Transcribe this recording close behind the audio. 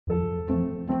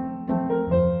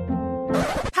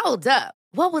Hold up.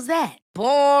 What was that?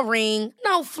 Boring.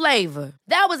 No flavor.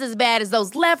 That was as bad as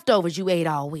those leftovers you ate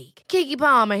all week. Keke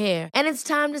Palmer here, and it's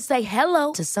time to say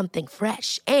hello to something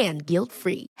fresh and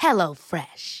guilt-free. Hello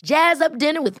Fresh. Jazz up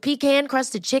dinner with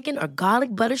pecan-crusted chicken or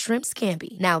garlic butter shrimp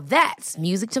scampi. Now that's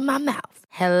music to my mouth.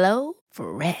 Hello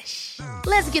Fresh.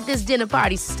 Let's get this dinner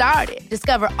party started.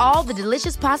 Discover all the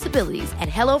delicious possibilities at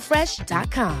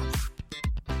hellofresh.com.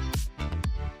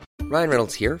 Ryan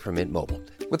Reynolds here from Mint Mobile.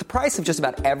 With the price of just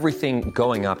about everything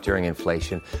going up during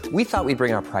inflation, we thought we'd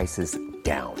bring our prices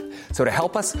down. So to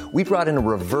help us, we brought in a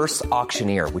reverse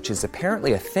auctioneer, which is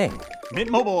apparently a thing. Mint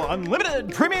Mobile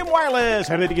Unlimited Premium Wireless.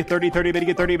 How to get 30, 30, bit to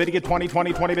get 30, bit to get 20,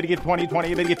 20, 20, bit to get 20,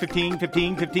 20, bit to get 15,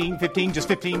 15, 15, 15, just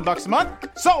 $15 a month?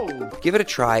 Sold! Give it a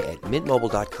try at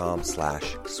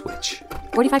mintmobile.com/switch.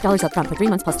 $45 up front for 3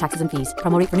 months plus taxes and fees.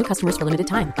 Promo rate for new customers for limited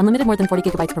time. Unlimited more than 40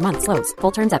 gigabytes per month. Slows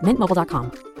full terms at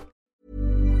mintmobile.com.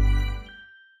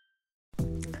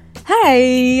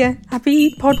 Hey,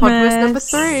 happy Podmas number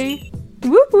 3.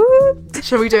 Whoop whoop.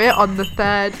 Shall we do it on the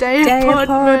third day of Podmas?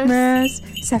 Podmas.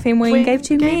 Seffi and Wing gave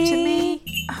to me.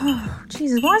 Oh,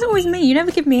 Jesus, why is it always me? You never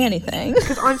give me anything.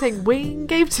 Because I'm saying Wing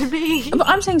gave to me. But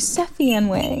I'm saying Seffi and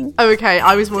Wing. Oh, okay,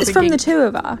 I was more thinking... It's from the two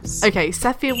of us. Okay,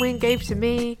 Seffi and Wing gave to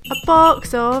me a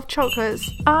box of chocolates.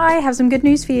 I have some good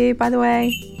news for you, by the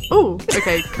way. Oh,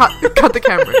 okay, cut the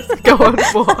cameras. Go on,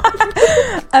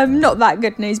 what? Not that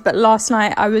good news, but last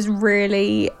night I was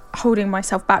really holding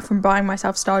myself back from buying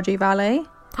myself Stardew Valley.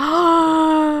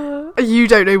 You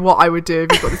don't know what I would do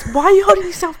if you got this. Why are you holding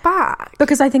yourself back?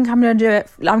 Because I think I'm going to do it.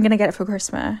 I'm going to get it for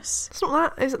Christmas. It's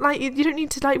not that. It's like you don't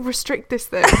need to like restrict this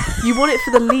thing. You want it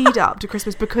for the lead up to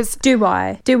Christmas because. Do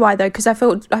I though? Because I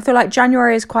feel like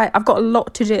January is quite. I've got a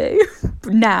lot to do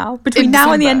now between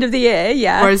now and the end of the year.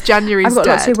 Yeah. Whereas January's I've got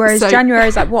dead, lots to do. Whereas January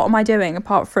is like, what am I doing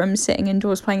apart from sitting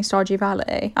indoors playing Stardew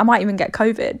Valley? I might even get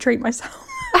COVID. Treat myself.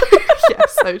 Yeah,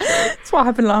 so true. That's what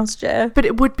happened last year. But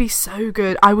it would be so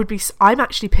good. I'm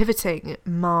actually pivoting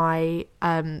my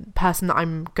person that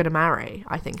I'm going to marry,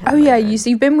 I think. Oh yeah,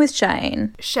 you've been with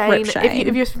Shane. Shane.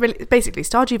 If you're familiar, basically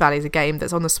Stardew Valley is a game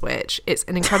that's on the Switch. It's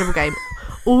an incredible game,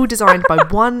 all designed by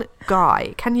one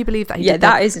guy. Can you believe that? He did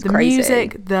that is the crazy.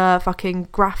 Music, the fucking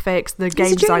graphics, the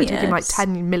game design took him like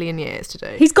 10 million years to do.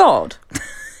 He's God.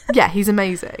 Yeah, he's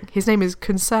amazing. His name is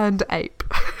Concerned Ape,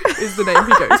 is the name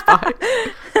he goes by.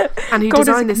 And he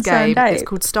designed this game. It's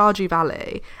called Stardew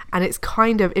Valley. And it's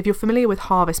kind of, if you're familiar with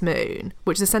Harvest Moon,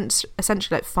 which is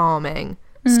essentially like farming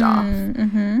stuff.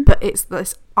 Mm-hmm. But it's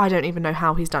this, I don't even know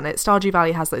how he's done it. Stardew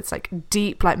Valley has this like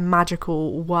deep, like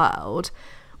magical world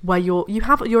where you're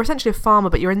essentially a farmer,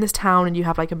 but you're in this town and you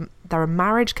have like there are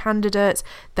marriage candidates.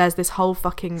 There's this whole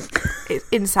fucking, it's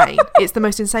insane. It's the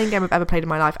most insane game I've ever played in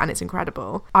my life, and it's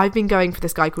incredible. I've been going for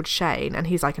this guy called Shane, and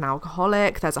he's like an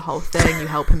alcoholic. There's a whole thing. You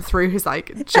help him through his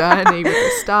like journey with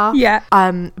this stuff. Yeah.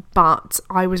 But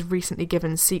I was recently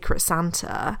given Secret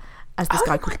Santa as this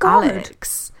guy called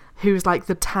Alex, who's like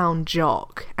the town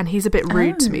jock, and he's a bit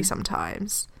rude to me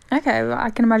sometimes. Okay, well,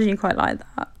 I can imagine you quite like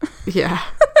that. Yeah.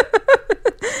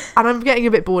 And I'm getting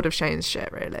a bit bored of Shane's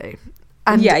shit, really.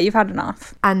 And yeah, you've had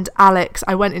enough. And Alex,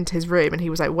 I went into his room and he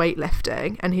was like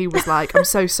weightlifting, and he was like, I'm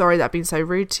so sorry that I've been so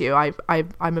rude to you.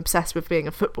 I'm obsessed with being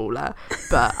a footballer,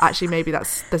 but actually maybe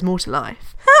there's more to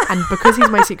life. And because he's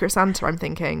my Secret Santa, I'm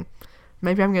thinking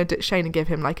maybe I'm going to ditch Shane and give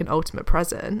him like an ultimate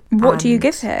present. What do you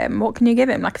give him? What can you give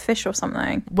him? Like a fish or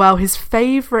something? Well, his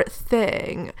favourite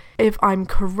thing, if I'm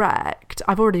correct,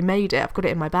 I've already made it. I've got it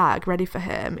in my bag ready for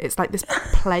him. It's like this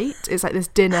plate. It's like this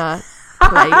dinner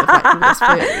plate of like all this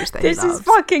food that he loves. This is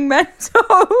fucking mental.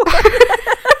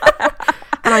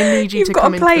 And I need you to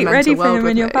come into the mental world with me. You've got a plate ready for him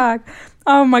in your bag.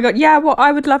 Oh my god, yeah, well,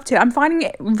 I would love to. I'm finding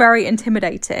it very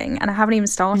intimidating, and I haven't even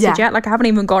started yet. Like, I haven't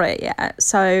even got it yet.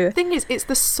 So the thing is, it's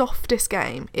the softest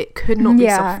game. It could not be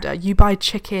softer. You buy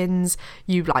chickens,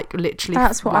 you like literally.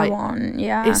 That's what I want.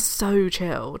 Yeah, it's so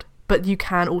chilled. But you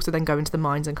can also then go into the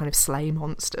mines and kind of slay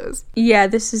monsters. Yeah,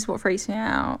 this is what freaks me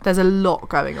out. There's a lot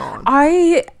going on.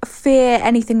 I fear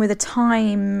anything with a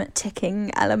time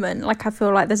ticking element. Like, I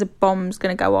feel like there's a bomb's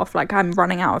going to go off, like I'm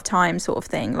running out of time sort of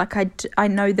thing. Like, I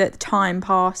know that time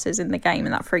passes in the game,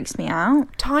 and that freaks me out.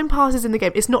 Time passes in the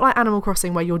game. It's not like Animal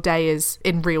Crossing where your day is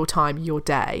in real time, your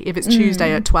day. If it's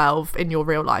Tuesday at 12 in your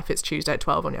real life, it's Tuesday at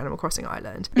 12 on your Animal Crossing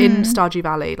island. In Stardew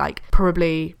Valley, like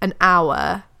probably an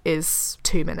hour is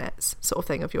 2 minutes sort of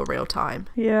thing of your real time.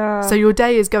 Yeah. So your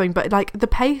day is going, but like the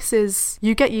pace is,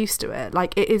 you get used to it.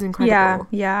 Like, it is incredible.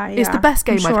 Yeah. It's the best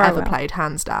game I've ever played,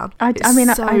 hands down. I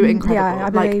mean, so incredible. Yeah, I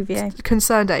believe you.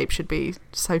 Concerned Ape should be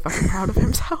so fucking proud of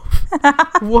himself.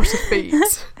 What a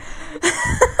feat.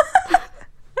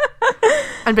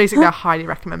 And basically, I highly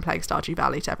recommend playing Stardew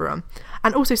Valley to everyone.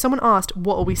 And also, someone asked,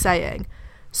 what are we saying?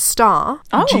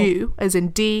 Dew, as in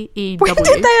D-E-W. When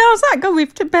did they ask that? God,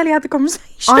 we've barely had the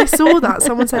conversation. I saw that.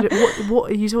 Someone said,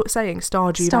 what are you saying?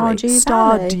 Stardew Valley.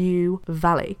 Stardew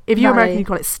Valley. If you're American, you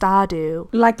call it Stardew.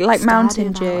 Like Stardew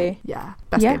Mountain Valley. Dew. Yeah,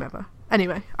 best game ever.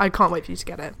 Anyway, I can't wait for you to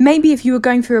get it. Maybe if you were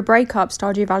going through a breakup,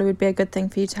 Stardew Valley would be a good thing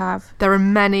for you to have. There are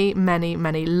many, many,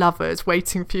 many lovers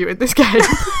waiting for you in this game.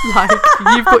 Like,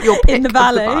 you've got your pick in the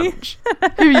valley. Of the bunch.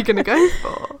 Who are you going to go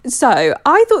for? So,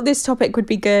 I thought this topic would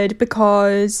be good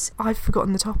because... I've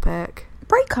forgotten the topic.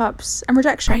 Breakups and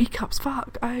rejection. Breakups,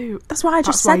 fuck. Oh. That's why I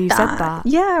just said that. Said that.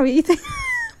 Yeah, what you think?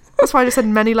 That's why I just said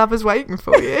many lovers waiting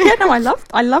for you. Yeah, no, I loved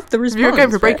the response. If you were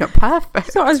going for a breakup, perfect. I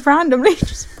thought I was randomly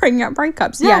just bringing up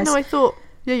breakups. Yeah, yes. No, I thought,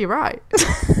 yeah, you're right.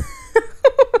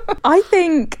 I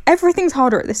think everything's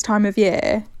harder at this time of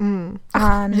year. And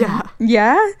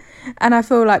yeah. And I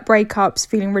feel like breakups,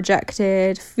 feeling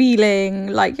rejected, feeling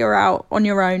like you're out on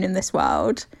your own in this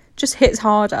world just hits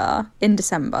harder in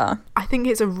December. I think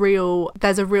there's a real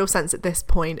sense at this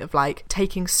point of like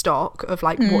taking stock of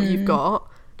like what you've got,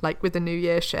 like with the New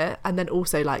Year shit, and then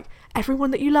also like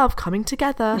everyone that you love coming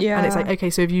together. Yeah. And it's like,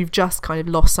 okay, so if you've just kind of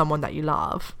lost someone that you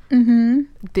love,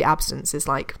 the absence is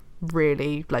like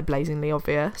really like blazingly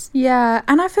obvious. Yeah.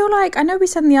 And I feel like, I know we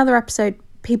said in the other episode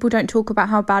people don't talk about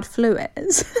how bad flu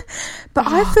is, but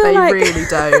I feel they like really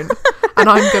don't. And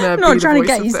I'm gonna not be trying the to voice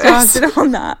get you of this. started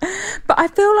on that, but I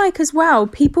feel like as well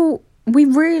we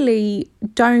really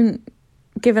don't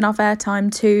give enough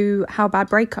airtime to how bad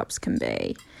breakups can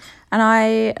be. And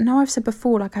I know I've said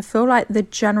before, like, I feel like the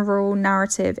general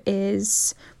narrative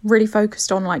is really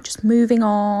focused on, like, just moving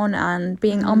on and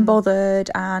being unbothered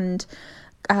and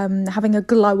having a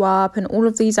glow up and all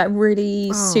of these, like,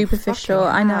 really superficial.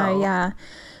 I know, yeah.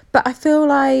 But I feel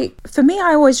like, for me,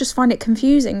 I always just find it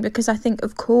confusing because I think,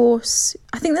 of course,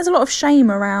 I think there's a lot of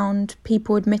shame around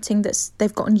people admitting that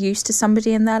they've gotten used to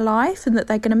somebody in their life and that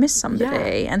they're going to miss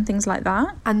somebody and things like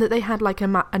that. And that they had like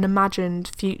an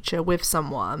imagined future with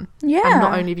someone. Yeah. And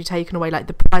not only have you taken away like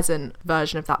the present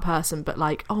version of that person, but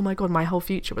like, oh my God, my whole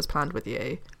future was planned with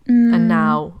you. And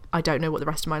now I don't know what the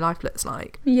rest of my life looks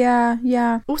like. Yeah,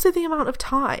 yeah. Also the amount of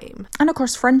time. And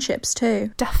across friendships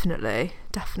too. Definitely.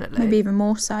 Maybe even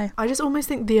more so. I just almost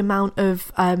think the amount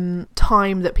of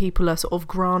time that people are sort of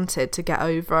granted to get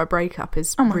over a breakup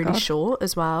is really short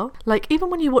as well. Like even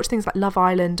when you watch things like Love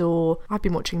Island, or I've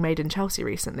been watching Made in Chelsea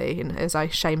recently, and as I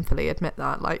shamefully admit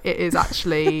that, like it is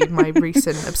actually my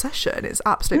recent obsession. It's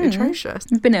absolutely atrocious.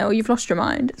 You've been ill, you've lost your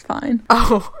mind, it's fine.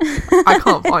 Oh, I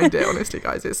can't find it, honestly,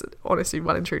 guys. It's honestly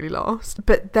well and truly lost.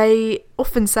 But they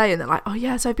often say, and they're like, oh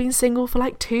yeah, so I've been single for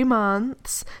like 2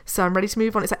 months, so I'm ready to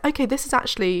move on. It's like, okay, this is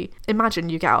actually, imagine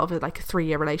you get out of like a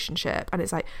 3-year relationship and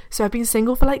it's like, so I've been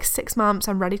single for like 6 months,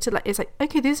 I'm ready to, like, it's like,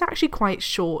 okay, these are actually quite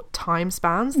short time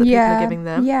spans that people are giving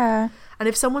them. Yeah. And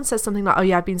if someone says something like, oh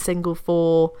yeah, I've been single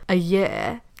for a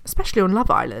year, especially on Love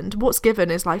Island, what's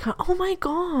given is like, oh my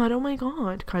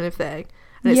god kind of thing.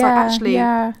 And it's like, actually,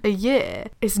 a year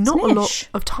is not a lot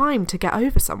of time to get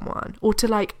over someone or to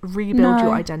like rebuild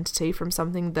your identity from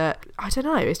something that, I don't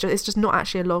know, it's just not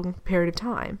actually a long period of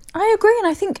time. I agree. And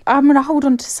I think I'm going to hold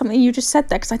on to something you just said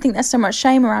there, because I think there's so much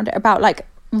shame around it about like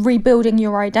rebuilding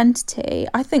your identity.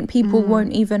 I think people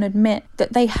won't even admit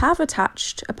that they have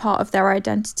attached a part of their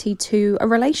identity to a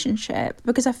relationship,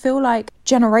 because I feel like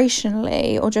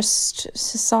generationally or just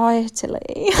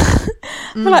societally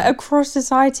I feel like across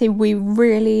society we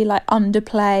really like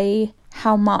underplay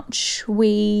how much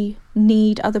we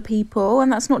need other people.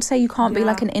 And that's not to say you can't be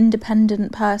like an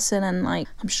independent person and like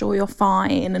I'm sure you're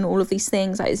fine and all of these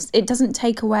things. Like, it doesn't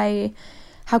take away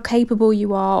how capable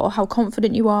you are or how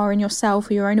confident you are in yourself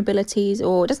or your own abilities,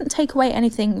 or it doesn't take away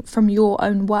anything from your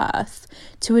own worth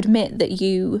to admit that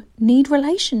you need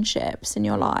relationships in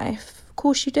your life. Of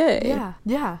course you do.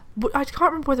 Yeah. I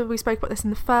can't remember whether we spoke about this in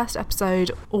the first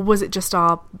episode or was it just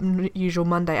our usual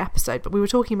Monday episode, but we were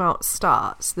talking about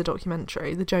Starts, the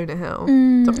documentary, the Jonah Hill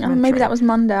documentary. Maybe that was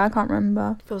Monday, I can't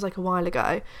remember. Feels like a while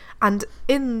ago. And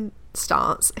in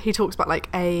Starts, he talks about like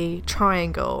a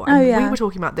triangle, and we were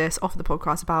talking about this off the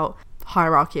podcast about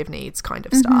hierarchy of needs kind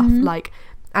of stuff, like,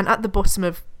 and at the bottom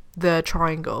of the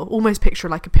triangle, almost picture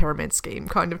like a pyramid scheme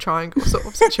kind of triangle sort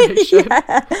of situation.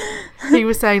 He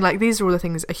was saying like these are all the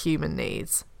things a human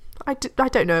needs. I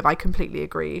don't know if I completely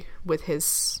agree with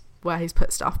where he's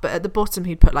put stuff, but at the bottom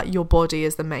he'd put like your body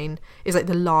is like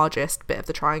the largest bit of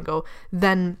the triangle,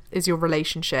 then is your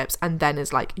relationships, and then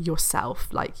is like yourself,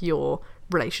 like your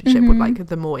relationship with like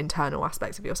the more internal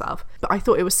aspects of yourself. But I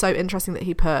thought it was so interesting that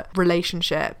he put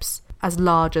relationships as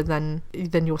larger than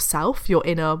yourself, your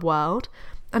inner world.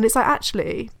 And it's like,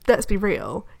 actually, let's be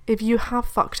real, if you have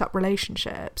fucked up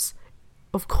relationships,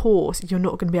 of course you're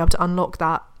not going to be able to unlock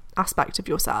that aspect of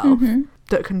yourself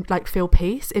that can like feel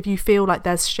peace if you feel like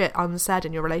there's shit unsaid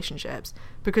in your relationships,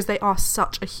 because they are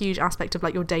such a huge aspect of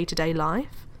like your day-to-day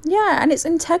life. Yeah, and it's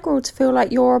integral to feel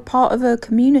like you're a part of a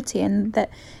community, and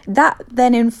that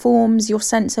then informs your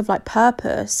sense of like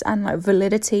purpose and like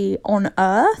validity on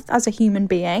earth as a human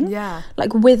being. Yeah.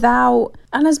 Like without,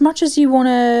 and as much as you want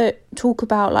to talk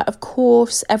about like, of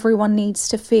course everyone needs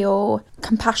to feel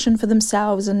compassion for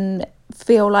themselves and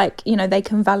feel like, you know, they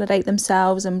can validate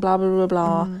themselves and blah blah blah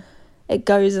blah. It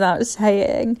goes without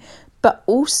saying, but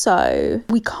also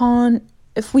we can't,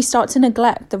 if we start to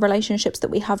neglect the relationships that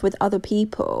we have with other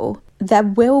people, there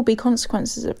will be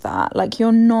consequences of that. Like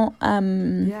you're not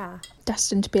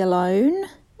destined to be alone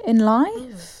in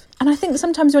life. And I think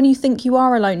sometimes when you think you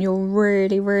are alone, you're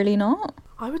really, really not.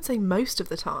 I would say most of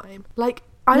the time. Like,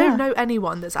 I don't know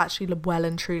anyone that's actually well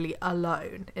and truly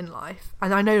alone in life.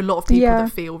 And I know a lot of people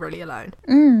that feel really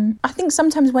alone. I think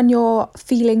sometimes when you're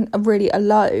feeling really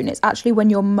alone, it's actually when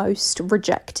you're most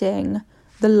rejecting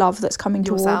the love that's coming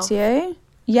towards you.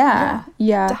 Yeah.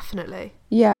 Definitely.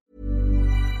 Yeah.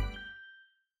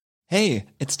 Hey,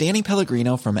 it's Danny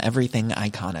Pellegrino from Everything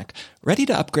Iconic. Ready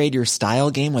to upgrade your style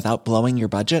game without blowing your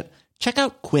budget? Check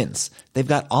out Quince. They've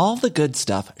got all the good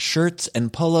stuff, shirts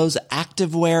and polos,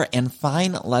 activewear, and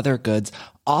fine leather goods,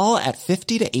 all at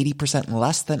 50 to 80%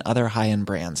 less than other high-end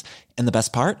brands. And the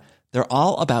best part? They're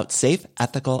all about safe,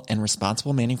 ethical, and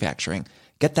responsible manufacturing.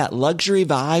 Get that luxury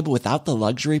vibe without the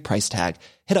luxury price tag.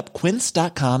 Hit up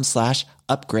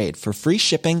quince.com/upgrade for free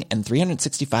shipping and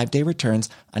 365-day returns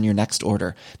on your next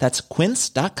order. That's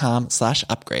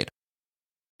quince.com/upgrade.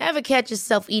 Ever catch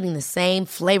yourself eating the same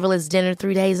flavorless dinner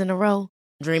 3 days in a row?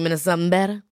 Dreaming of something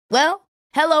better? Well,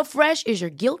 HelloFresh is your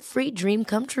guilt-free dream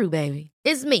come true, baby.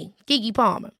 It's me, Keke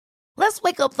Palmer. Let's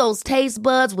wake up those taste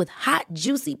buds with hot,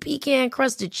 juicy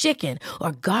pecan-crusted chicken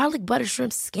or garlic butter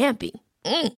shrimp scampi.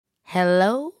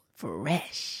 Hello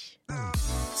Fresh.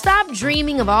 Stop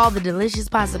dreaming of all the delicious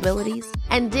possibilities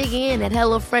and dig in at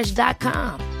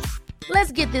HelloFresh.com.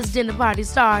 Let's get this dinner party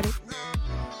started.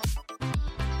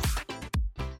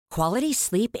 Quality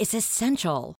sleep is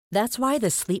essential. That's why the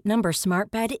Sleep Number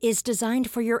Smart Bed is designed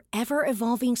for your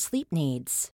ever-evolving sleep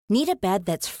needs. Need a bed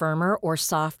that's firmer or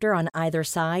softer on either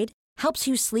side? Helps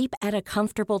you sleep at a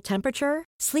comfortable temperature?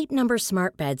 Sleep Number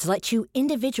Smart Beds let you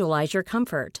individualize your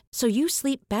comfort, so you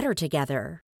sleep better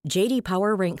together. J.D.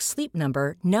 Power ranks Sleep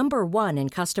Number number 1 in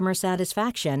customer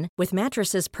satisfaction with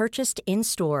mattresses purchased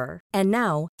in-store. And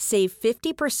now, save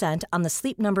 50% on the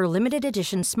Sleep Number Limited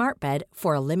Edition Smart Bed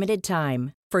for a limited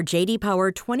time. For J.D.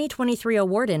 Power 2023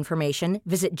 award information,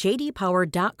 visit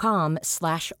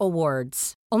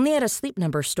jdpower.com/awards. Only at a Sleep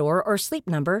Number store or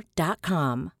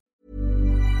sleepnumber.com.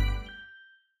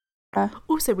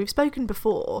 Also, we've spoken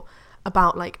before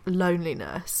about like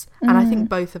loneliness, and I think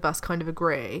both of us kind of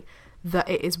agree that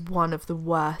it is one of the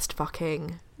worst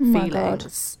fucking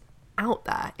feelings out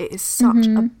there. It is such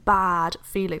a bad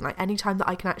feeling. Like anytime that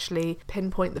I can actually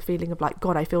pinpoint the feeling of like,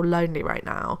 God, I feel lonely right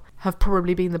now, have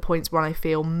probably been the points where I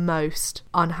feel most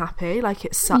unhappy. Like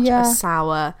it's such a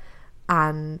sour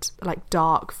and like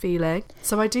dark feeling.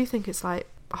 So I do think it's like,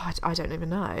 I don't even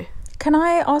know. Can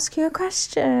I ask you a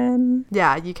question?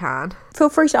 Yeah, you can. Feel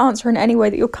free to answer in any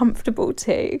way that you're comfortable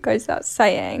to, goes without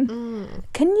saying.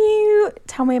 Can you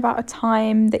tell me about a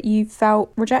time that you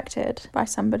felt rejected by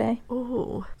somebody?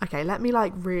 Oh, okay, let me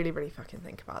like really, really fucking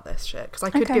think about this shit, because I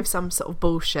could give some sort of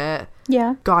bullshit.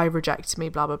 Yeah. Guy rejected me,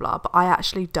 blah, blah, blah, but I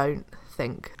actually don't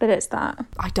think that it's that.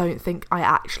 I don't think I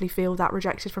actually feel that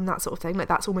rejected from that sort of thing. Like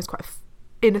that's almost quite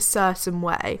in a certain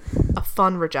way a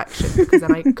fun rejection, because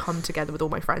then I come together with all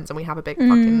my friends and we have a big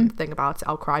fucking thing about it.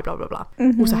 I'll cry, blah blah blah.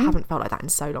 Also, I haven't felt like that in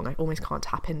so long. I almost can't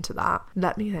tap into that.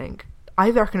 Let me think. I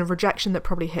reckon a rejection that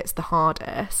probably hits the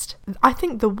hardest. I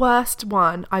think the worst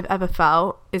one I've ever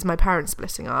felt is my parents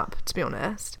splitting up, to be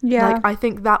honest. Yeah. Like I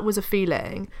think that was a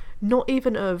feeling, not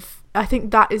even of, I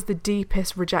think that is the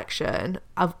deepest rejection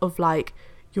of like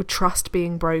your trust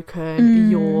being broken,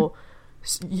 your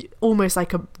almost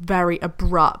like a very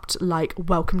abrupt like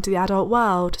welcome to the adult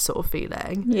world sort of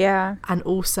feeling. Yeah. And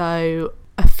also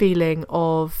a feeling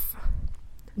of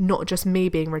not just me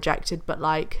being rejected, but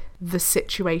like the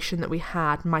situation that we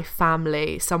had, my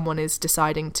family, someone is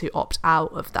deciding to opt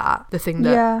out of that, the thing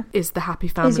that is the happy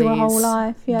family's your whole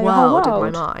life, world in my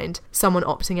mind, someone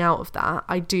opting out of that.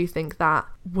 I do think that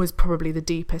was probably the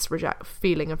deepest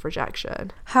feeling of rejection.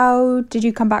 How did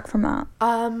you come back from that?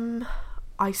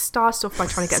 I started off by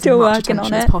trying to get Still as much working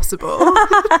attention on as it. possible.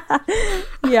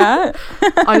 Yeah.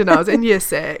 I don't know, I was in year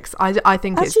 6. I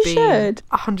think As it's you been should.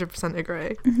 100%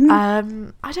 agree.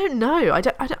 I don't know.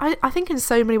 I think in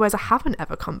so many ways I haven't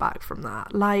ever come back from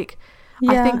that. Like,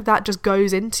 I Yeah. think that just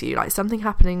goes into you, like something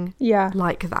happening Yeah.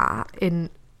 like that in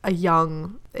a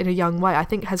young way, I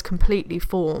think has completely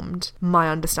formed my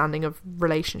understanding of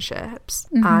relationships.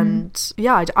 And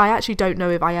yeah, I actually don't know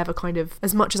if I ever kind of,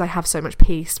 as much as I have so much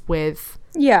peace with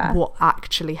Yeah. what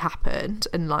actually happened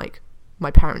and like my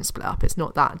parents split up, it's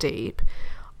not that deep.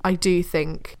 I do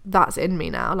think that's in me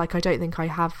now. Like, I don't think I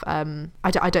have I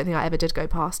don't think I ever did go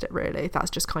past it, really. That's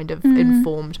just kind of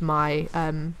informed my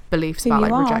beliefs Who about you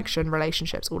like are. rejection,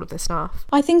 relationships, all of this stuff.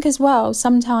 I think as well,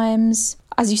 sometimes,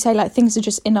 as you say, like things are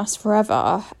just in us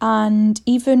forever. And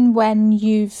even when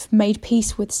you've made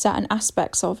peace with certain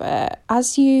aspects of it,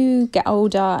 as you get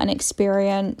older and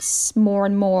experience more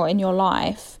and more in your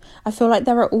life, I feel like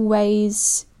there are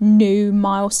always new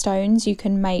milestones you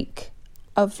can make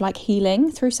of like healing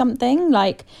through something.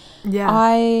 Like,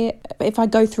 Yeah. if I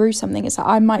go through something, it's like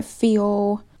I might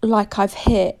feel like I've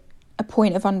hit a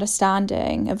point of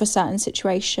understanding of a certain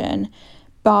situation,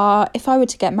 but if I were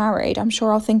to get married, I'm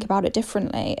sure I'll think about it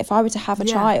differently. If I were to have a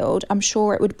child, I'm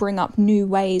sure it would bring up new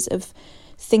ways of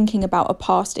thinking about a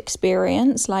past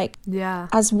experience. Like, Yeah.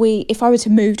 if I were to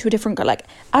move to a different, like,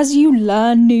 as you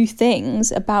learn new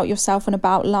things about yourself and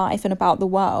about life and about the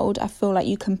world, I feel like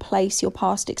you can place your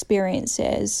past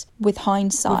experiences with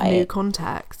hindsight. With new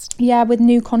context. Yeah, with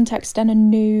new context and a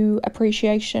new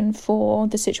appreciation for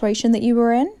the situation that you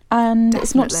were in. And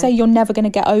it's not to say Definitely. you're never going to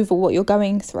get over what you're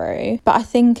going through, but I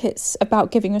think it's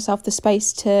about giving yourself the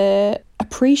space to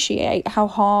appreciate how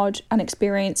hard an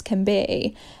experience can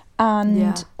be,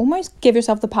 and almost give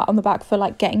yourself the pat on the back for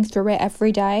like getting through it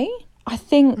every day. I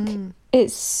think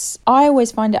I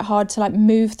always find it hard to like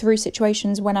move through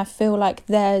situations when I feel like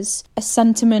there's a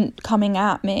sentiment coming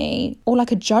at me or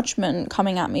like a judgment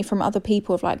coming at me from other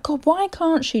people of like, God, why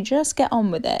can't she just get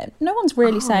on with it? No one's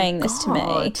really saying this to me.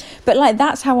 God. But like,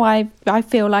 that's how I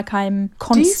feel like I'm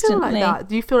constantly. Do you feel like that?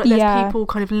 Do you feel like there's Yeah. people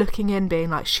kind of looking in being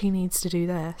like, she needs to do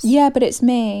this? Yeah, but it's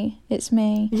me. It's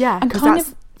me. Yeah, And because kind that's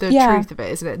of- the yeah. truth of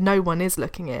it, isn't it? No one is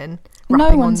looking in, No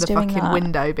rapping on one's the doing fucking that.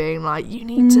 window being like, you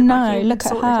need to No, fucking look at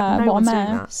sort this out." her. No What a one's doing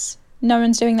that. mess. No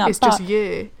one's doing that. It's but just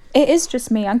you. It is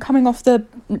just me. I'm coming off the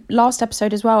last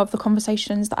episode as well of the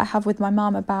conversations that I have with my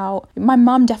mum about... My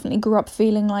mum definitely grew up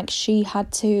feeling like she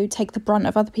had to take the brunt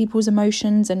of other people's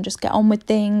emotions and just get on with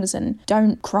things and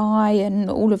don't cry and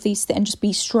all of these things and just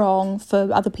be strong for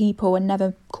other people and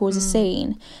never cause a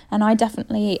scene. And I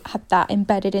definitely had that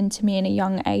embedded into me in a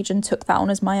young age and took that on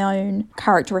as my own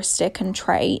characteristic and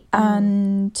trait.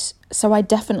 And... so I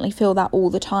definitely feel that all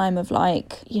the time of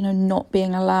like, you know, not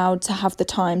being allowed to have the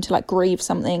time to like grieve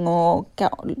something or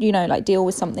get, you know, like deal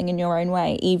with something in your own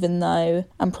way, even though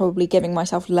I'm probably giving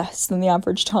myself less than the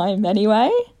average time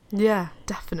anyway. Yeah,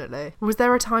 definitely. Was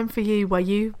there a time for you where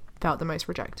you felt the most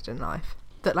rejected in life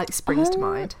that like springs to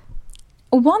mind?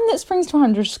 One that springs to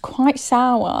mind was quite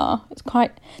sour. It's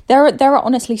quite, there are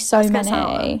honestly so Let's get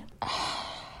many.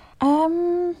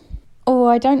 Oh,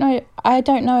 I don't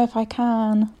know if I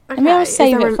can. Maybe I'll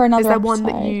save it for another Is there episode. one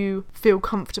that you feel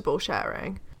comfortable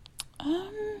sharing?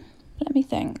 Let me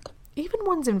think. Even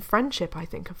ones in friendship, I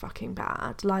think, are fucking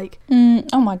bad. Like,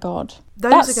 Oh my God.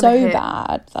 those That's are gonna so hit.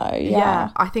 bad though. Yeah,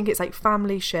 I think it's like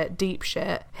family shit, deep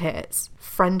shit hits,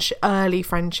 friendship, early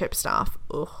friendship stuff.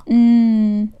 Ugh.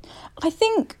 I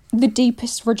think the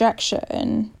deepest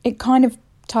rejection, it kind of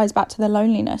ties back to the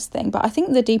loneliness thing, but I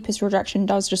think the deepest rejection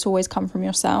does just always come from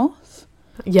yourself.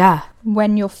 Yeah,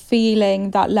 When you're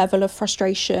feeling that level of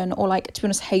frustration or like, to be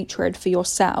honest, hatred for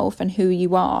yourself and who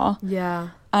you are. yeah,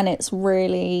 And it's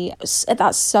really,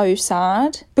 that's so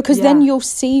sad, because then Yeah. you'll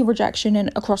see rejection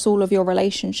across all of your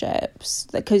relationships,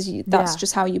 because that's Yeah.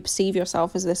 just how you perceive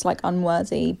yourself, as this like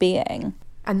unworthy being.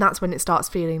 and that's when it starts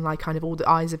feeling like kind of all the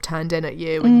eyes have turned in at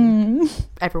you and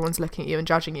everyone's looking at you and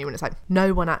judging you, and it's like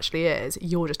no one actually is.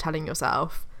 You're just telling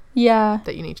yourself Yeah.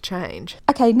 that you need to change.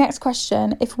 Okay, next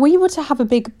question. If we were to have a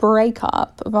big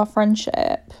breakup of our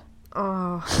friendship,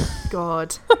 Oh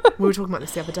God, we were talking about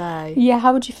this the other day. yeah,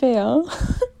 how would you feel?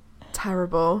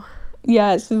 Terrible.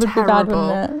 Yeah, it would be bad, Terrible.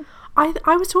 wouldn't it?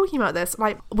 I was talking about this,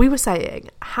 like we were saying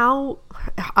how,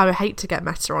 I would hate to get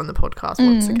Meta on the podcast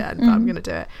once again, but I'm going to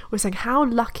do it. We're saying how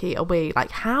lucky are we,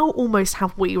 like how almost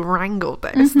have we wrangled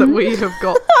this, that we have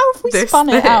got How have we this spun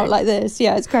it thing? out like this?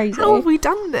 Yeah, it's crazy. How have we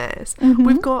done this?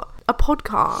 We've got a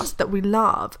podcast that we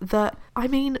love that I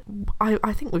mean,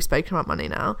 I think we've spoken about money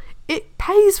now. It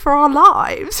pays for our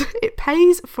lives. It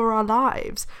pays for our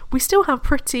lives. We still have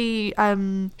pretty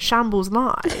shambles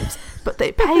lives, but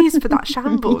it pays for that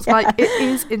shambles. Yeah. Like, it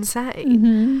is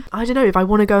insane. I don't know, if I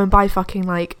want to go and buy fucking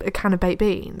like a can of baked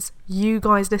beans, you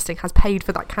guys listening has paid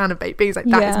for that can of baked beans. Like,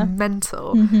 that is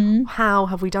mental. How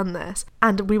have we done this?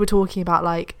 And we were talking about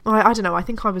like, I don't know, I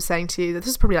think I was saying to you that this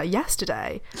is probably like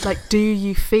yesterday, like, do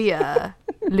you fear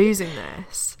losing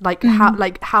this? Like,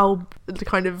 how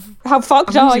kind of, how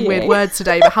fucked I'm are using you? weird words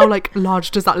today, but how like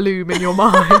large does that loom in your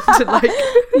mind? Like,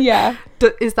 yeah,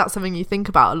 is that something you think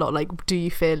about a lot? Like, do you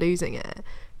fear losing it?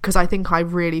 Because I think I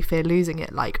really fear losing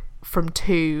it, like, from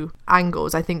two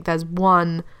angles. I think there's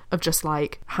one of just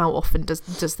like, how often does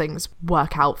things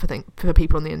work out for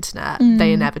people on the internet?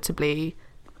 They inevitably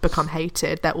become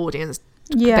hated. Their audience,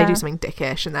 they do something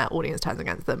dickish and their audience turns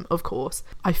against them, of course.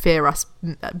 I fear us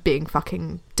being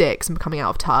fucking dicks and becoming out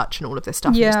of touch and all of this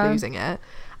stuff and just losing it.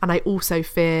 And I also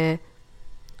fear,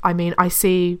 I mean, I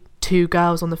see two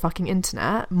girls on the fucking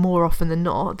internet, more often than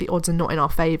not, the odds are not in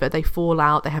our favour. They fall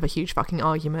out, they have a huge fucking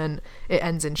argument, it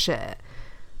ends in shit.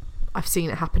 I've seen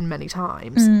it happen many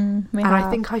times. I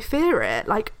think I fear it.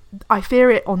 Like, I fear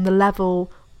it on the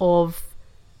level of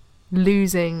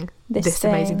losing this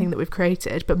amazing thing that we've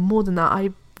created, but more than that, I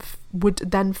would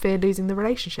then fear losing the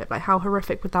relationship. Like, how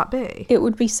horrific would that be? It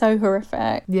would be so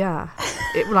horrific. Yeah.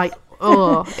 It like,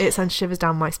 oh, it sends shivers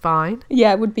down my spine.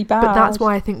 Yeah, it would be bad. But that's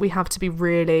why I think we have to be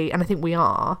really, and I think we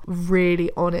are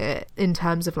really on it in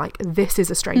terms of like, this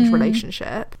is a strange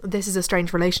relationship. This is a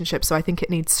strange relationship, so I think it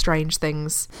needs strange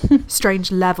things,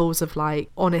 strange levels of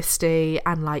like honesty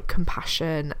and like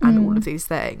compassion and all of these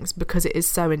things, because it is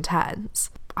so intense.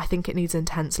 I think it needs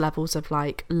intense levels of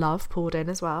like love poured in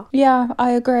as well. Yeah,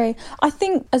 I agree. I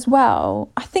think as well,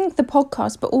 I think the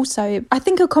podcast, but also I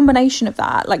think a combination of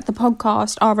that, like the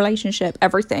podcast, our relationship,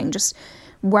 everything, just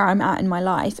where I'm at in my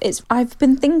life. I've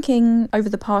been thinking over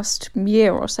the past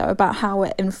year or so about how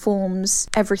it informs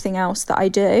everything else that I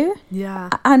do. Yeah.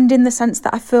 And in the sense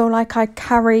that I feel like I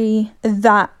carry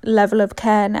that level of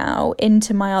care now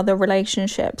into my other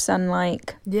relationships, and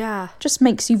like, yeah, just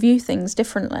makes you view things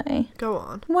differently. Go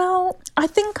on. Well, I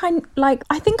think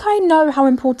I know how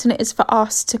important it is for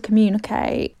us to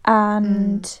communicate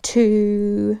and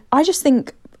I just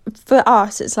think for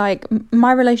us, it's like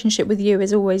my relationship with you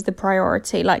is always the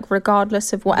priority, like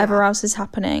regardless of whatever else is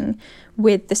happening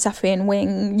with the Sapphire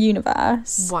Wing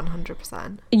universe.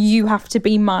 100%. You have to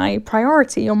be my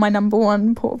priority. You're my number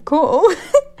one port of call. It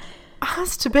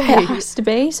has to be. It has to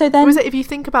be. So then, if you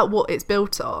think about what it's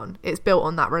built on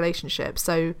that relationship.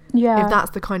 So if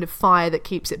that's the kind of fire that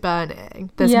keeps it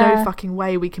burning, there's no fucking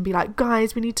way we can be like,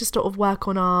 guys, we need to sort of work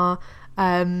on our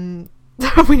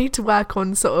we need to work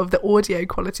on sort of the audio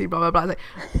quality, blah blah blah. Like,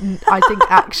 I think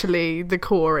actually the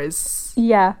core is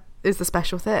the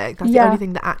special thing. That's the only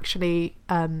thing that actually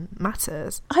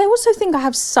matters. I also think I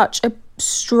have such a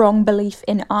strong belief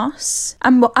in us,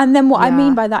 and then what I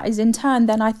mean by that is, in turn,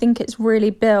 then I think it's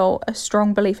really built a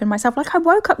strong belief in myself. Like, I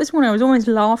woke up this morning, I was almost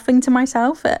laughing to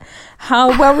myself at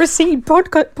how well received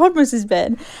Podmas has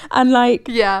been, and like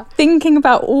thinking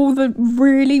about all the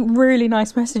really, really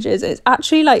nice messages. It's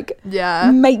actually like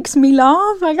makes me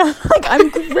laugh. Like I'm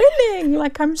grinning.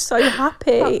 Like, I'm so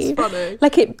happy. That's funny.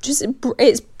 Like,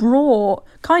 it's brought,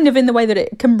 kind of in the way that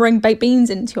it can bring baked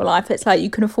beans into your life. It's like you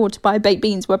can afford to buy baked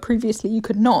beans where previously you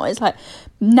could not. It's like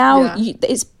now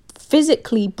it's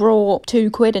physically brought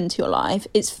 £2 into your life.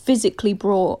 It's physically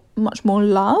brought much more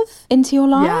love into your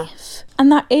life,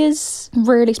 and that is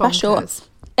really special. Bonkers.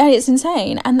 And it's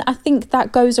insane. And I think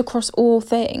that goes across all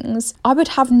things. I would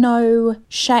have no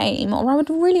shame, or I would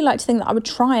really like to think that I would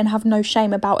try and have no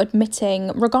shame about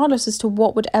admitting, regardless as to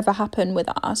what would ever happen with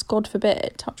us, God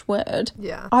forbid, touch wood.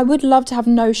 Yeah. I would love to have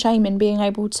no shame in being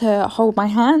able to hold my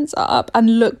hands up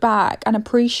and look back and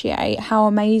appreciate how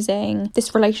amazing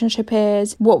this relationship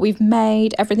is, what we've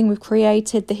made, everything we've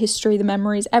created, the history, the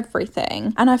memories,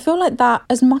 everything. And I feel like that,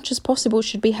 as much as possible,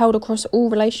 should be held across all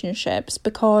relationships,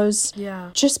 because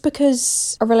just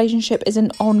because a relationship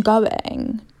isn't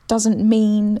ongoing doesn't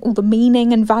mean all the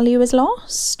meaning and value is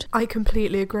lost. I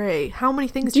completely agree. How many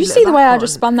things do you see the way I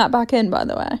just spun that back in, by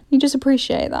the way? You just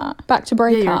appreciate that. Back to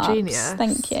breakups. Yeah, you're a genius.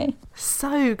 Thank you.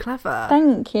 So clever.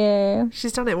 Thank you.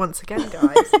 She's done it once again,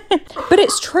 guys. But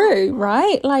it's true,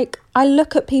 right? Like, I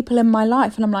look at people in my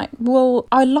life and I'm like, well,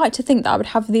 I'd like to think that I would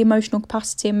have the emotional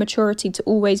capacity and maturity to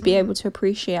always be able to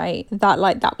appreciate that,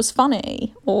 like, that was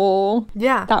funny, or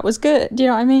that was good. Do you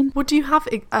know what I mean? Well, do you have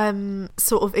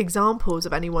sort of examples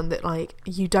of anyone that, like,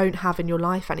 you don't have in your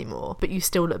life anymore, but you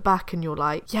still look back and you're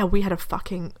like, yeah, we had a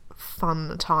fucking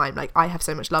fun time. Like, I have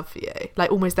so much love for you.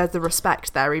 Like, almost there's the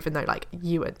respect there, even though like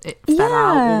you and it fell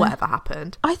out or whatever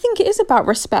happened. I think it is about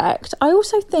respect. I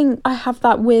also think I have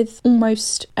that with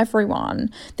almost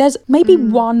everyone. There's maybe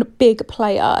one big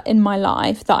player in my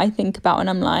life that I think about and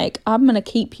I'm like, I'm gonna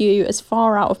keep you as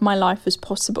far out of my life as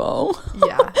possible.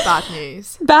 Yeah, bad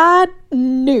news. Bad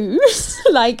news.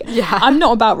 Like, I'm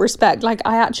not about respect. Like,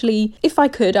 I actually, if I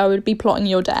could, I would be plotting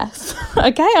your death.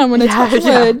 Okay, I'm gonna touch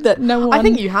wood that no one. I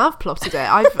think you have plotted it.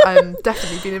 I've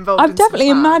definitely been involved. I've definitely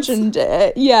imagined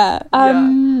it.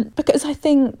 Because I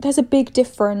think there's a big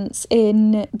difference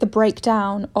in the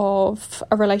breakdown of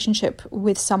a relationship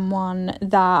with someone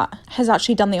that has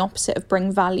actually done the opposite of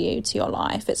bring value to your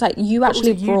life. It's like you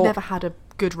actually you never had a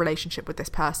good relationship with this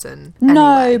person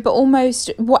no anyway. But almost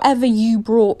whatever you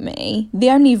brought me, the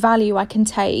only value I can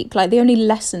take, like the only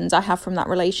lessons I have from that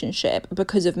relationship are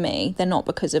because of me. They're not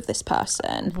because of this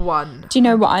person. Do you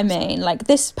know what I mean? Like,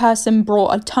 this person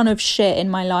brought a ton of shit in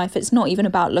my life. It's not even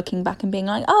about looking back and being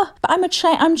like, but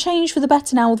I'm changed for the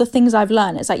better now, all the things I've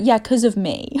learned. It's like, because of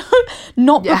me.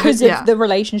 Not because of the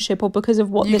relationship or because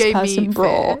of what you this person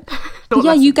brought.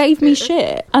 You gave me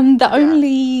shit. And the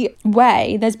only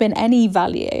way there's been any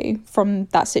value from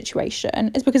that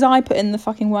situation is because I put in the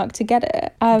fucking work to get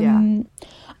it.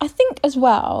 I think as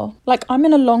well, like, I'm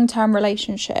in a long-term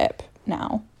relationship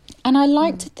now, and I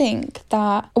like to think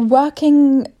that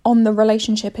working on the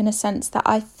relationship in a sense that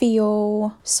I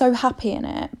feel so happy in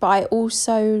it, but I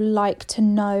also like to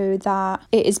know that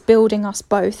it is building us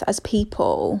both as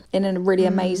people in a really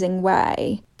amazing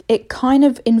way. It kind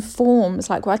of informs,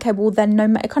 like, well, okay, well then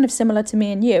kind of similar to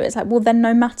me and you. It's like, well then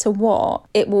no matter what,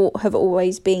 it will have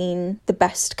always been the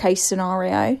best case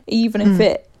scenario, even if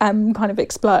it kind of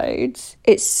explodes.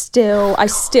 I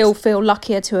still feel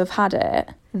luckier to have had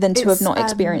it than to have not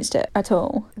experienced it at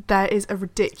all. There is a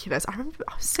ridiculous. I remember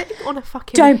I was sitting on a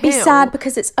fucking Don't hill. be sad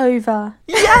because it's over.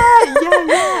 Yeah.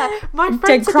 My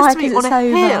friend said this to me on a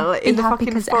hill in the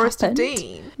fucking Forest of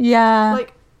Dean. Yeah.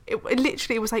 Like, it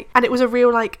literally was like, and it was a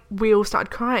real, like, we all started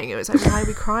crying. It was like, why are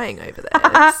we crying over this?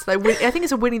 Like, I think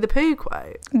it's a Winnie the Pooh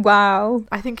quote. Wow.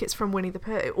 I think it's from Winnie the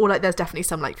Pooh. Or like, there's definitely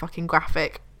some like fucking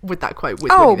graphic with that quote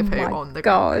with Winnie the Pooh on the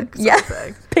God. Yeah.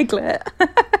 Piglet.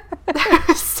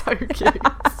 So cute.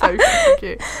 So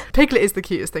cute. Piglet is the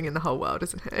cutest thing in the whole world,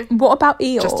 isn't he? What about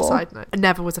Eeyore? Just a side note. I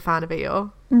never was a fan of Eeyore.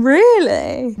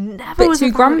 Really? Never was too a fan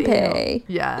of grumpy. Eeyore.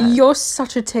 Yeah. You're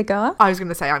such a Tigger. I was going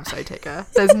to say I'm so Tigger.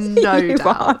 There's no you doubt.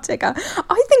 Are Tigger.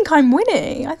 I think I'm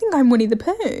Winnie. I think I'm Winnie the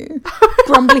Pooh.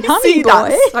 Grumbly honey see boy.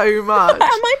 That so much. Am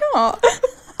I not?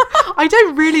 I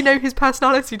don't really know his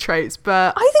personality traits,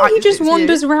 but I think he just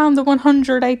wanders around the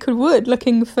 100-acre wood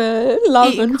looking for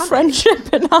love and honey.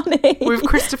 friendship and honey. With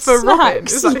Christopher Robin,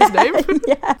 is that his name?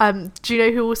 Yeah. Do you know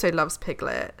who also loves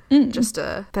Piglet?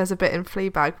 There's a bit in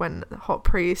Fleabag when the hot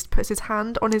priest puts his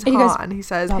hand on his heart and he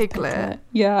says, Piglet.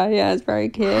 Yeah, it's very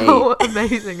cute. How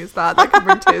amazing is that? That can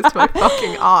bring tears to my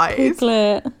fucking eyes.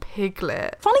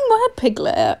 Piglet. Funny word,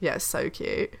 Piglet. Yeah, it's so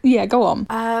cute. Yeah, go on.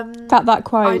 That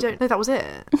quote. I don't know, that was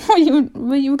it. You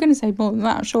were going to say more than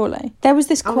that, surely. There was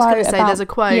this quote. I was going to say there's a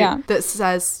quote that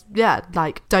says,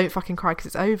 like, don't fucking cry because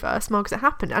it's over, smile because it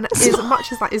happened. And as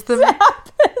much as that is the...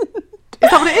 Is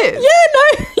that what it is? Yeah,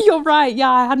 no, you're right.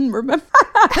 Yeah, I hadn't remembered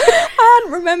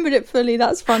it fully.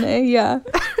 That's funny. Yeah.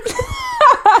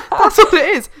 That's what it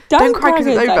is. Don't cry because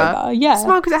it's over. Yeah.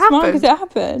 Smile because it happened. Smile because it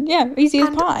happened. Yeah, easy as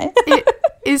pie. It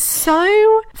is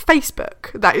so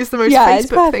Facebook. That is the most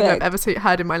Facebook thing I've ever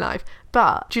heard in my life.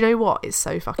 But do you know what? It's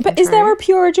so fucking But is there a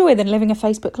purer joy than living a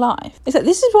Facebook life?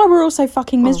 This is why we're all so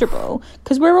fucking miserable.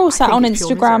 Because we're all sat on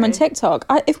Instagram and TikTok.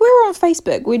 If we were on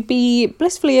Facebook, we'd be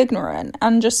blissfully ignorant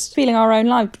and just feeling our own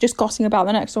life, just gossiping about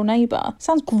the next door neighbour.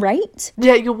 Sounds great.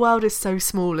 Yeah, your world is so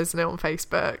small, isn't it, on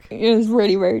Facebook? It was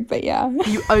really rude, but yeah.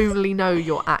 You only know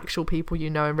your actual people you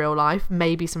know in real life.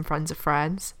 Maybe some friends of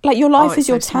friends. Like, your life is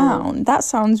your town. That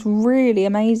sounds really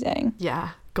amazing. Yeah.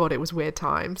 God, it was weird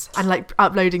times. And like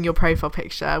uploading your profile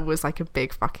picture was like a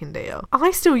big fucking deal.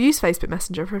 I still use Facebook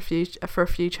Messenger for a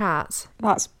few chats.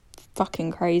 That's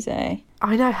fucking crazy.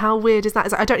 I know, how weird is that?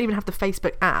 It's like, I don't even have the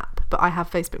Facebook app, but I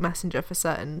have Facebook Messenger for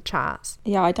certain chats.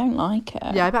 Yeah, I don't like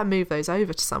it. Yeah, I better move those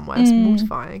over to somewhere. It's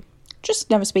mortifying. Just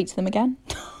never speak to them again.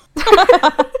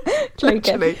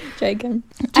 Joking.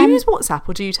 Do you use WhatsApp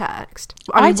or do you text?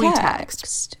 I mean, we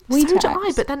text. We so text. do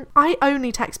I, but then I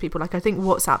only text people. Like, I think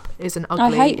WhatsApp is an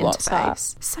ugly I hate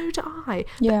interface. WhatsApp. So do I.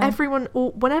 Yeah. But everyone,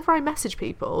 or whenever I message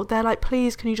people, they're like,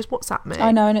 please, can you just WhatsApp me?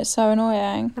 I know, and it's so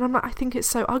annoying. And I'm like, I think it's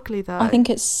so ugly though. I think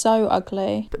it's so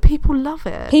ugly. But people love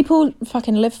it. People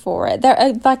fucking live for it. There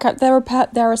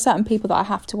are certain people that I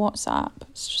have to WhatsApp.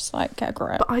 It's just like, get a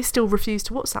grip. But I still refuse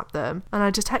to WhatsApp them, and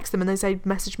I just text them and they say,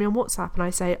 message me on WhatsApp, and I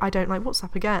say, I don't like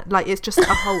WhatsApp again. Like, it's just a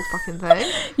whole fucking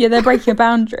thing. Yeah, they're breaking a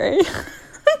boundary.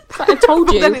 Like, I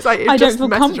told you, then it's like, I don't just feel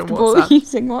message on comfortable WhatsApp.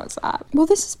 using WhatsApp. Well,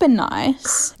 this has been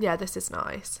nice. Yeah, this is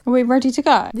nice. Are we ready to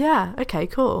go? Yeah, okay,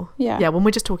 cool. Yeah. Yeah, when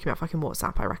we're just talking about fucking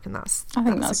WhatsApp, I reckon that's I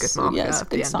think that's a good marker. yeah, it's a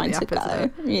good sign to go.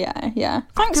 Isn't it? Yeah.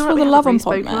 Thanks I feel for like the we love on haven't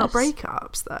really spoken about Podmas.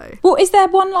 breakups, though. Well, is there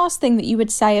one last thing that you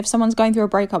would say if someone's going through a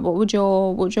breakup? What would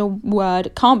your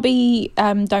word? Can't be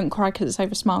don't cry because it's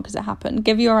over, smile because it happened.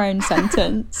 Give your own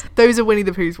sentence. Those are Winnie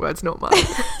the Pooh's words, not mine.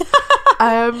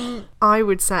 I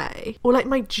would say, or like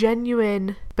my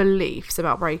genuine beliefs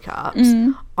about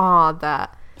breakups are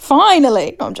that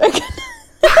Finally, no, I'm joking.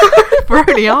 we're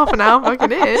only half an hour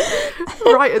fucking in,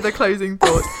 right at the closing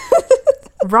thoughts.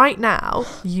 Right now,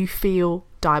 you feel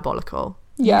diabolical.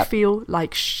 Yep. You feel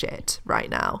like shit right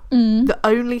now. The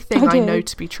only thing I know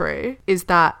to be true is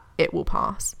that it will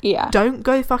pass. Yeah. Don't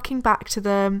go fucking back to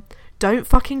them. Don't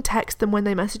fucking text them when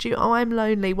they message you, oh, I'm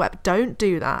lonely. Don't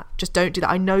do that. Just don't do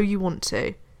that. I know you want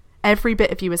to. Every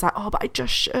bit of you is like, oh, but I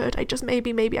just should.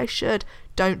 Maybe I should.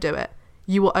 Don't do it.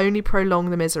 You will only prolong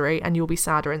the misery and you'll be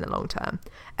sadder in the long term.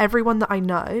 Everyone that I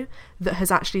know that has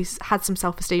actually had some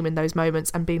self-esteem in those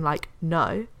moments and been like,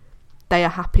 no, they are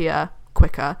happier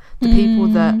quicker. The people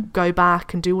that go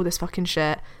back and do all this fucking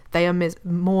shit, they are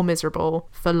more miserable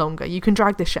for longer. You can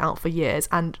drag this shit out for years,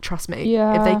 and trust me,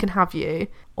 if they can have you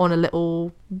on a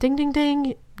little ding ding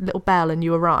ding little bell and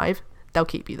you arrive, they'll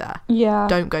keep you there. Yeah.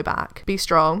 Don't go back. Be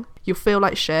strong. You'll feel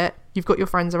like shit. You've got your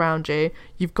friends around you.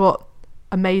 You've got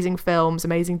amazing films,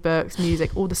 amazing books,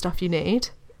 music, all the stuff you need.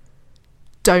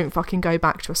 Don't fucking go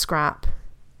back to a scrap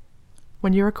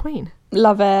when you're a queen.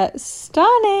 Love it.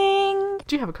 Stunning.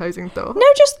 Do you have a closing thought? No,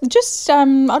 just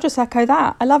I'll just echo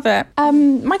that. I love it.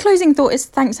 My closing thought is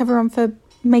thanks everyone for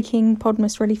making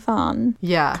Podmas really fun.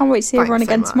 Yeah. Can't wait to see everyone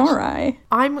again so much. tomorrow.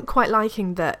 I'm quite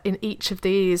liking that in each of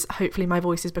these, hopefully my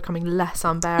voice is becoming less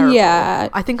unbearable. Yeah.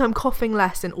 I think I'm coughing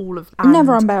less in all of...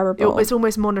 Never unbearable. It's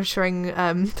almost monitoring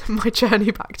my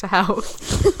journey back to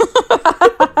health.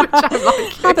 Which I'm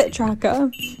liking. Habit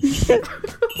tracker.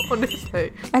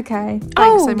 Honestly. Okay.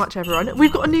 Thanks so much, everyone.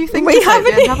 We've got a new thing We to say at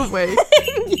the end, have haven't we?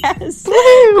 Yes.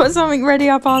 Got something ready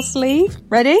up our sleeve.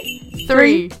 Ready?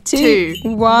 3, 2,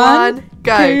 1,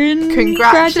 go.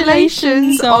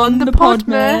 Congratulations on the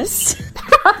Podmas.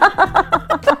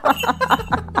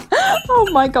 Oh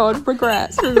my god,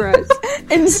 regrets.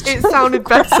 It sounded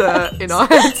better in our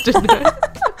heads, didn't it?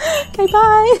 Okay,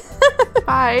 bye.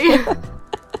 Bye.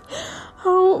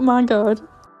 Oh my god.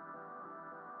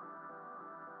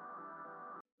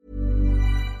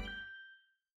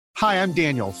 Hi, I'm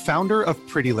Daniel, founder of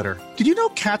Pretty Litter. Did you know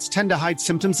cats tend to hide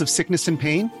symptoms of sickness and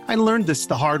pain? I learned this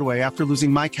the hard way after losing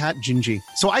my cat, Gingy.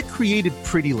 So I created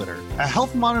Pretty Litter, a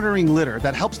health monitoring litter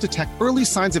that helps detect early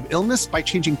signs of illness by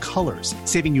changing colors,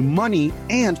 saving you money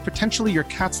and potentially your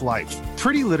cat's life.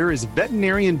 Pretty Litter is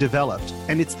veterinarian developed,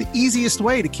 and it's the easiest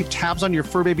way to keep tabs on your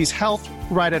fur baby's health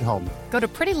right at home. Go to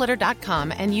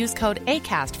prettylitter.com and use code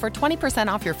ACAST for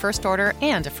 20% off your first order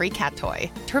and a free cat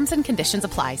toy. Terms and conditions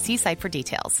apply. See site for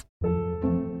details.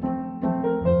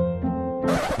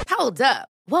 Hold up.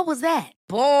 What was that?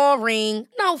 Boring.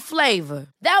 No flavor.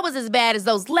 That was as bad as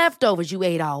those leftovers you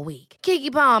ate all week.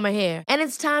 Keke Palmer here, and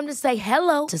it's time to say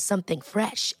hello to something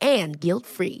fresh and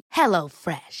guilt-free. Hello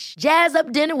Fresh. Jazz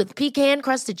up dinner with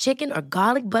pecan-crusted chicken or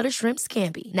garlic butter shrimp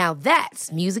scampi. Now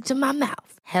that's music to my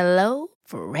mouth. Hello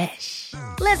Fresh.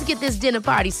 Let's get this dinner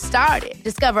party started.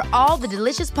 Discover all the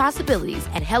delicious possibilities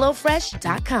at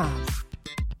HelloFresh.com.